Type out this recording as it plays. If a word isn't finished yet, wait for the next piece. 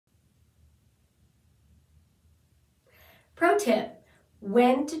Pro tip,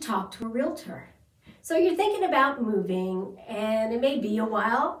 when to talk to a realtor. So you're thinking about moving and it may be a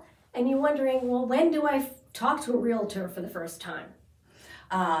while and you're wondering, well, when do I talk to a realtor for the first time?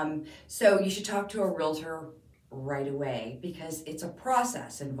 So you should talk to a realtor right away because it's a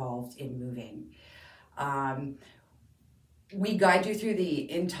process involved in moving. We guide you through the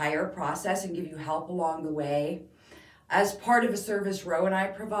entire process and give you help along the way. As part of a service Ro and I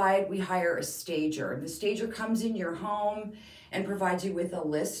provide, we hire a stager. The stager comes in your home and provides you with a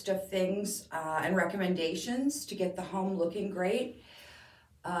list of things and recommendations to get the home looking great.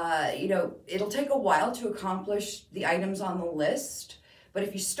 It'll take a while to accomplish the items on the list, but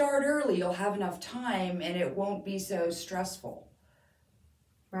if you start early, you'll have enough time and it won't be so stressful.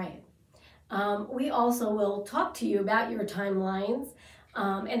 Right. We also will talk to you about your timelines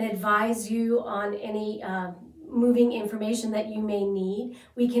and advise you on any moving information that you may need.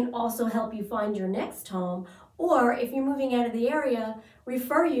 We can also help you find your next home, or if you're moving out of the area,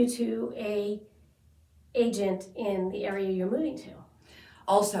 refer you to an agent in the area you're moving to.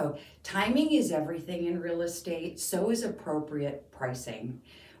 Also, timing is everything in real estate, so is appropriate pricing.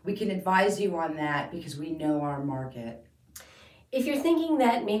 We can advise you on that because we know our market. If you're thinking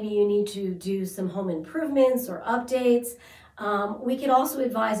that maybe you need to do some home improvements or updates, we can also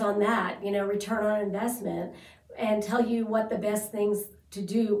advise on that, return on investment, and tell you what the best things to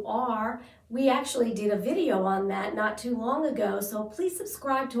do are. We actually did a video on that not too long ago, so please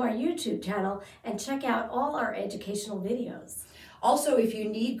subscribe to our YouTube channel and check out all our educational videos. Also, if you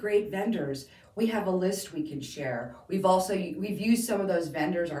need great vendors, we have a list we can share. We've used some of those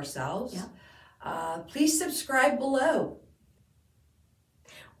vendors ourselves. Yeah. Please subscribe below.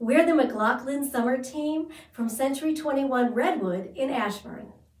 We're the McLoughlin Sommer team from Century 21 Redwood in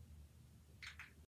Ashburn.